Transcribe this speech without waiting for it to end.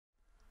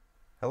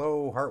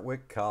Hello,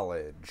 Hartwick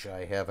College.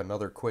 I have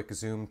another quick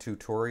Zoom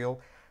tutorial,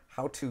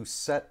 how to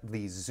set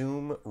the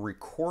Zoom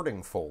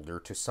recording folder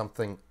to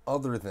something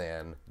other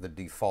than the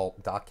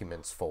default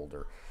documents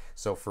folder.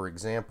 So for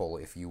example,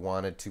 if you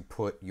wanted to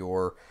put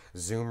your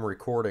Zoom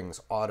recordings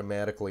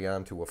automatically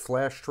onto a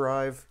flash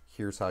drive,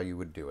 here's how you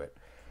would do it.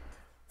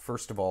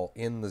 First of all,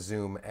 in the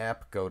Zoom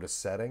app, go to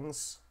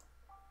Settings,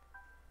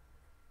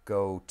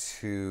 go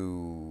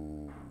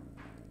to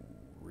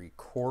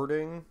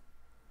Recording,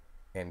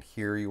 and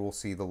here you will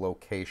see the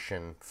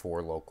location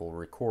for local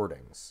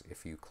recordings.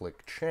 If you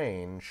click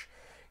Change,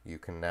 you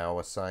can now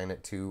assign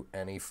it to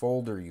any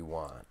folder you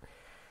want.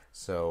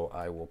 So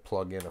I will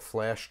plug in a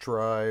flash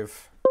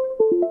drive,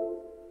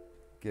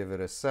 give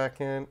it a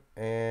second,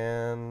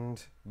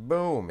 and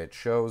boom, it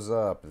shows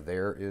up.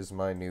 There is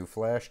my new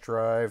flash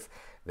drive.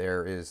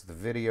 There is the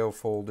video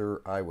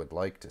folder I would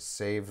like to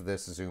save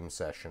this Zoom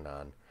session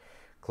on.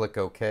 Click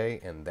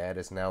OK, and that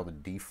is now the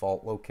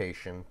default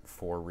location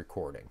for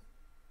recording.